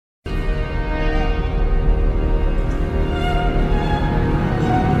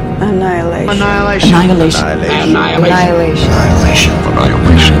Annihilation. Annihilation. Annihilation. Annihilation.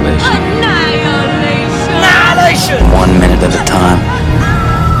 Annihilation. Annihilation. 1 minute at a time.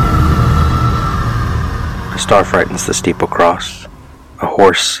 A star frightens the steeple cross. A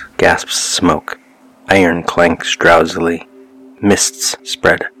horse gasps smoke. Iron clanks drowsily. Mists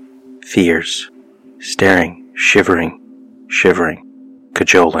spread. Fears. Staring, shivering,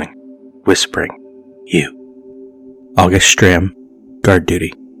 cajoling, whispering. You. August Stram, guard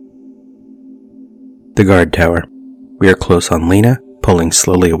duty. The guard tower. We are close on Lena, pulling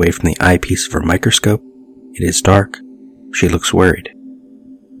slowly away from the eyepiece of her microscope. It is dark. She looks worried.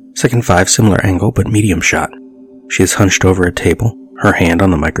 Second 5, similar angle, but medium shot. She is hunched over a table, her hand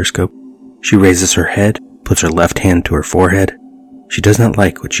on the microscope. She raises her head, puts her left hand to her forehead. She does not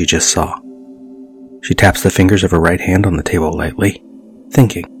like what she just saw. She taps the fingers of her right hand on the table lightly,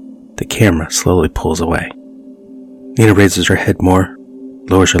 thinking. The camera slowly pulls away. Lena raises her head more,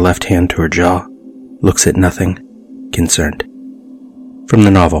 lowers her left hand to her jaw, looks at nothing, concerned. From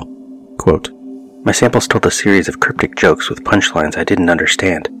the novel, quote, "My samples told a series of cryptic jokes with punchlines I didn't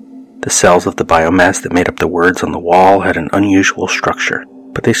understand. The cells of the biomass that made up the words on the wall had an unusual structure,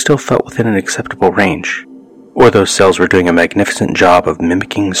 but they still felt within an acceptable range. Or those cells were doing a magnificent job of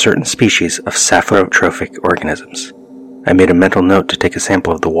mimicking certain species of saprotrophic organisms. I made a mental note to take a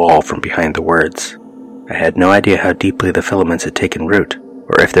sample of the wall from behind the words. I had no idea how deeply the filaments had taken root,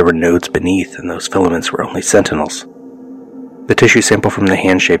 or if there were nodes beneath and those filaments were only sentinels. The tissue sample from the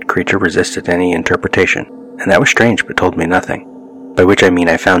hand-shaped creature resisted any interpretation, and that was strange but told me nothing, by which I mean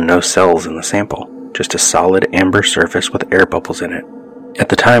I found no cells in the sample, just a solid amber surface with air bubbles in it. At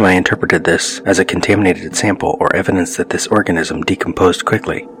the time I interpreted this as a contaminated sample or evidence that this organism decomposed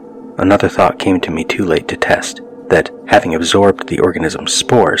quickly. Another thought came to me too late to test, that, having absorbed the organism's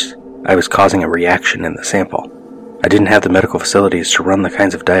spores, I was causing a reaction in the sample. I didn't have the medical facilities to run the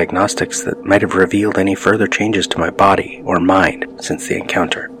kinds of diagnostics that might have revealed any further changes to my body or mind since the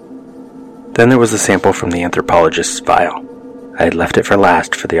encounter. Then there was the sample from the anthropologist's vial. I had left it for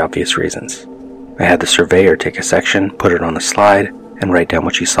last for the obvious reasons. I had the surveyor take a section, put it on a slide, and write down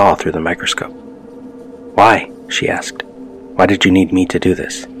what she saw through the microscope. "Why?" she asked. "Why did you need me to do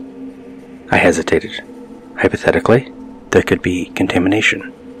this?" I hesitated. Hypothetically, there could be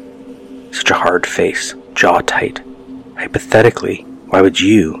contamination. Such a hard face, jaw tight. Hypothetically, why would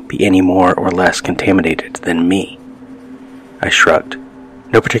you be any more or less contaminated than me? I shrugged.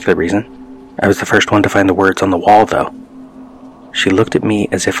 No particular reason. I was the first one to find the words on the wall, though. She looked at me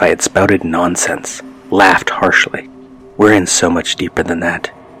as if I had spouted nonsense, laughed harshly. We're in so much deeper than that.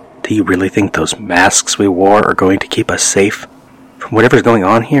 Do you really think those masks we wore are going to keep us safe from whatever's going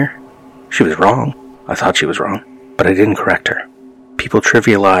on here? She was wrong. I thought she was wrong, but I didn't correct her. People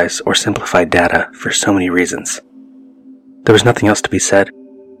trivialize or simplify data for so many reasons. There was nothing else to be said.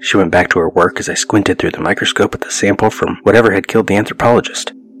 She went back to her work as I squinted through the microscope at the sample from whatever had killed the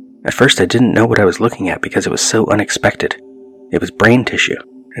anthropologist. At first I didn't know what I was looking at because it was so unexpected. It was brain tissue,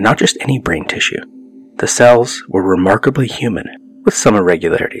 and not just any brain tissue. The cells were remarkably human, with some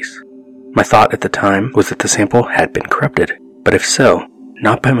irregularities. My thought at the time was that the sample had been corrupted, but if so,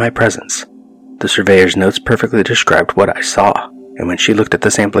 not by my presence. The surveyor's notes perfectly described what I saw, and when she looked at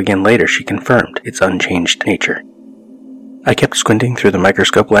the sample again later, she confirmed its unchanged nature. I kept squinting through the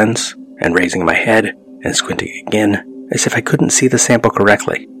microscope lens, and raising my head, and squinting again, as if I couldn't see the sample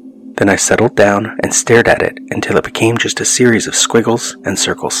correctly. Then I settled down and stared at it until it became just a series of squiggles and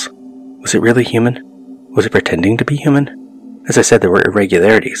circles. Was it really human? Was it pretending to be human? As I said, there were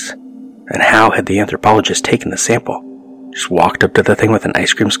irregularities. And how had the anthropologist taken the sample? Just walked up to the thing with an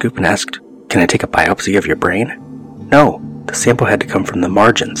ice cream scoop and asked, "Can I take a biopsy of your brain?" No, the sample had to come from the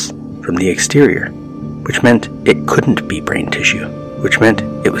margins, from the exterior, which meant it couldn't be brain tissue, which meant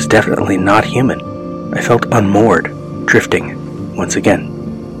it was definitely not human. I felt unmoored, drifting, once again.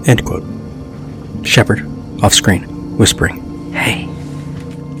 End quote. Sheppard, off screen, whispering, "Hey."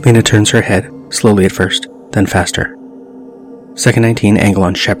 Lena turns her head, slowly at first, then faster. Second 19, angle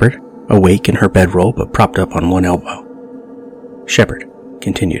on Sheppard, awake in her bedroll but propped up on one elbow. Sheppard,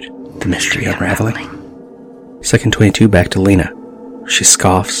 continued, the mystery unraveling. Second 22, back to Lena. She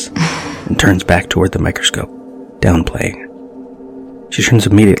scoffs and turns back toward the microscope, downplaying. She turns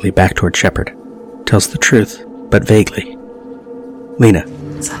immediately back toward Sheppard, tells the truth, but vaguely. Lena,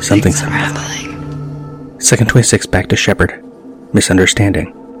 something's unraveling. Second 26, back to Sheppard,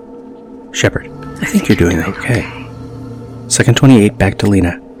 misunderstanding. Sheppard, I think you're doing okay. Second 28, back to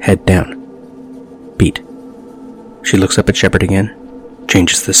Lena, head down. Beat. She looks up at Sheppard again,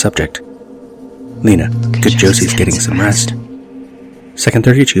 changes the subject. Lena, good Josie's getting some rest. Second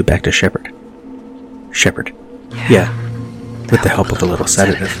 32, back to Sheppard. Sheppard, yeah, with the help of a little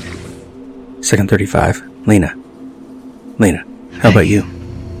sedative. Second 35, Lena. Lena, how about you?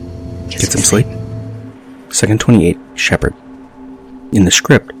 Get some sleep? Second 28, Sheppard. In the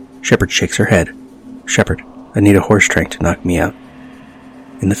script, Sheppard shakes her head. Sheppard, I need a horse trank to knock me out.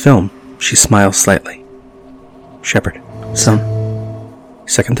 In the film, she smiles slightly. Sheppard, son.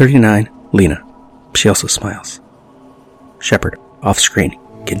 Second 39, Lena. She also smiles. Sheppard, off screen,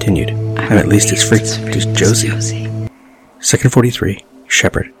 continued. I'm at least as freaked as Josie. Second 43,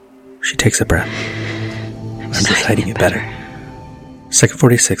 Sheppard. She takes a breath. I'm just hiding it better. Second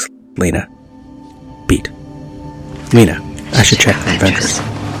 46, Lena. Beat. Lena, I should check the inventors.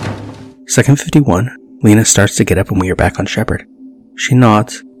 Second 51, Lena starts to get up and we are back on Sheppard. She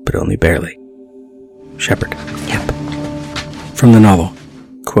nods, but only barely. Sheppard. Yep. From the novel.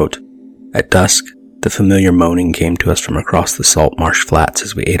 Quote, at dusk, the familiar moaning came to us from across the salt marsh flats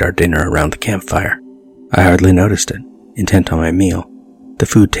as we ate our dinner around the campfire. I hardly noticed it, intent on my meal. The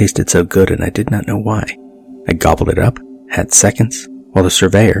food tasted so good and I did not know why. I gobbled it up, had seconds, while the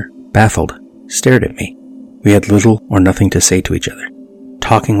surveyor, baffled, stared at me. We had little or nothing to say to each other.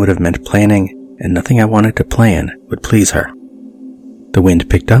 Talking would have meant planning, and nothing I wanted to plan would please her. The wind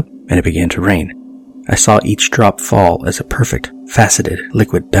picked up and it began to rain. I saw each drop fall as a perfect, faceted,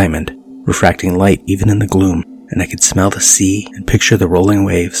 liquid diamond, refracting light even in the gloom, and I could smell the sea and picture the rolling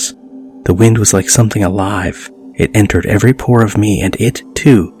waves. The wind was like something alive. It entered every pore of me, and it,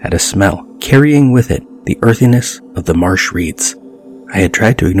 too, had a smell, carrying with it the earthiness of the marsh reeds. I had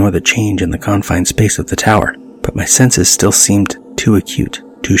tried to ignore the change in the confined space of the tower, but my senses still seemed too acute,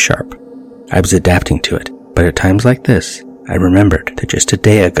 too sharp. I was adapting to it, but at times like this, I remembered that just a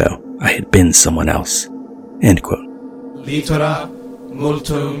day ago, I had been someone else. End quote. Litora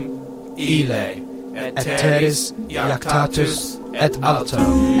multum ille, et teris iactatus et alto.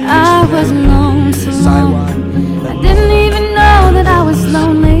 I was alone so long. I didn't even know that I was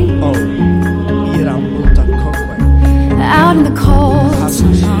lonely. Out in the cold so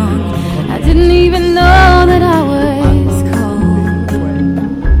long. I didn't even know that I was cold.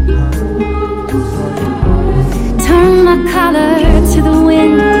 Turn my collar to the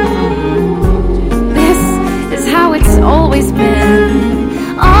wind. This is how it's always been.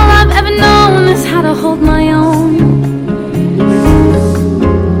 All I've ever known is how to hold my own.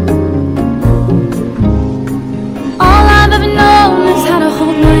 All I've ever known is how to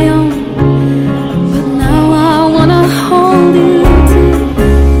hold my own. But now I wanna hold you too.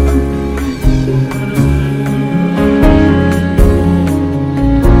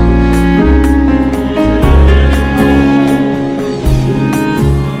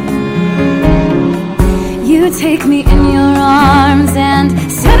 You take me in your arms and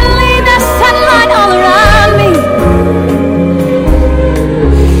suddenly there's sunlight all around me.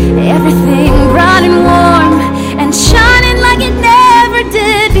 Everything bright and warm and shining like it never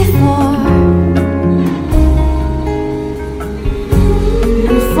did before.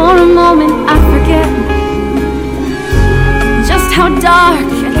 And for a moment I forget just how dark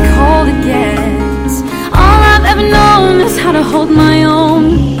and cold it gets. All I've ever known is how to hold my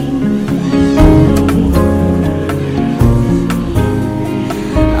own.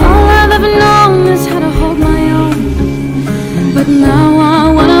 Is how to hold my own. But now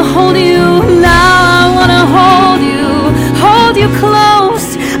I wanna hold you. Now I wanna hold you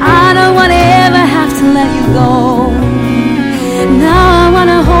close. I don't wanna ever have to let you go. Now I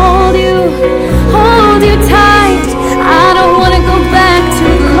wanna hold you tight. I don't wanna go back to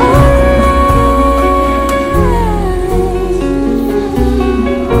life.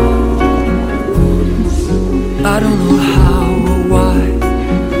 I don't know how or why.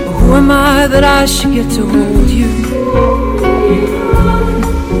 Who am I that I should get to hold you?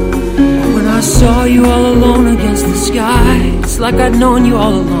 When I saw you all alone against the sky, it's like I'd known you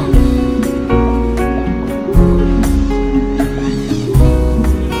all along.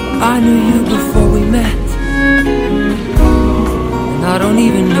 I knew you before we met, and I don't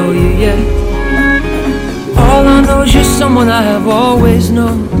even know you yet. All I know is you're someone I have always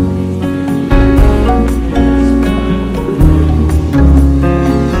known.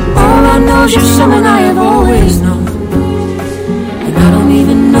 You're someone I have always known. And I don't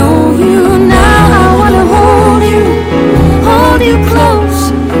even know you. Now I wanna hold you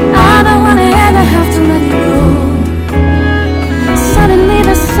close. I don't wanna ever have to let you go. Suddenly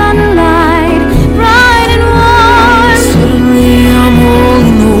the sunlight, bright and warm. Suddenly I'm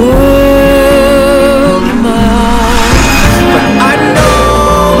holding the world in my arms. But I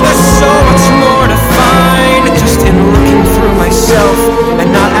know there's so much more to find just in looking through myself and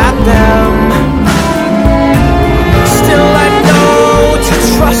not at them. Still I know to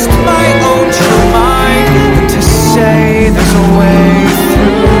try.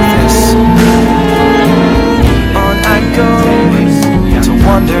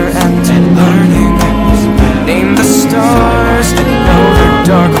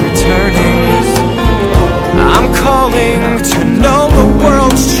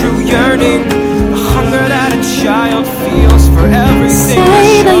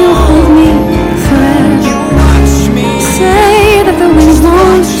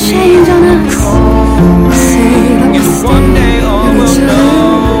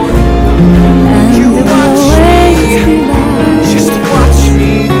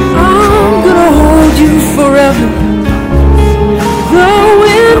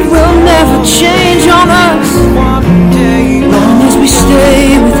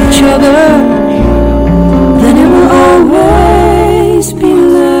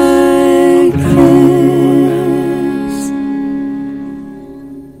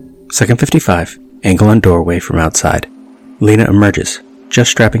 Second 55, angle on doorway from outside. Lena emerges,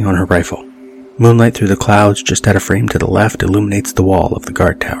 just strapping on her rifle. Moonlight through the clouds just out of frame to the left illuminates the wall of the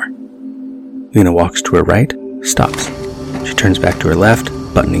guard tower. Lena walks to her right, stops. She turns back to her left,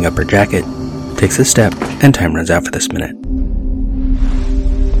 buttoning up her jacket, takes a step, and time runs out for this minute.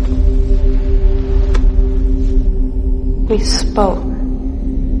 We spoke.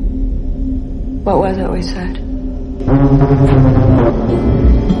 What was it we said?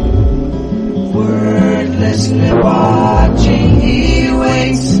 Wordlessly watching, he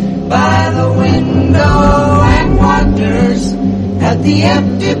waits by the window and wonders at the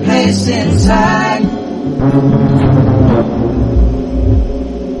empty place inside.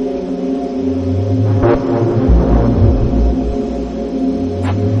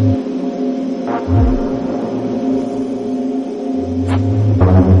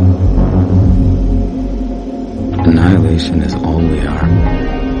 Annihilation is all we are.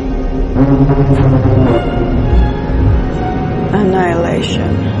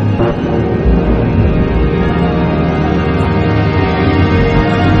 Annihilation.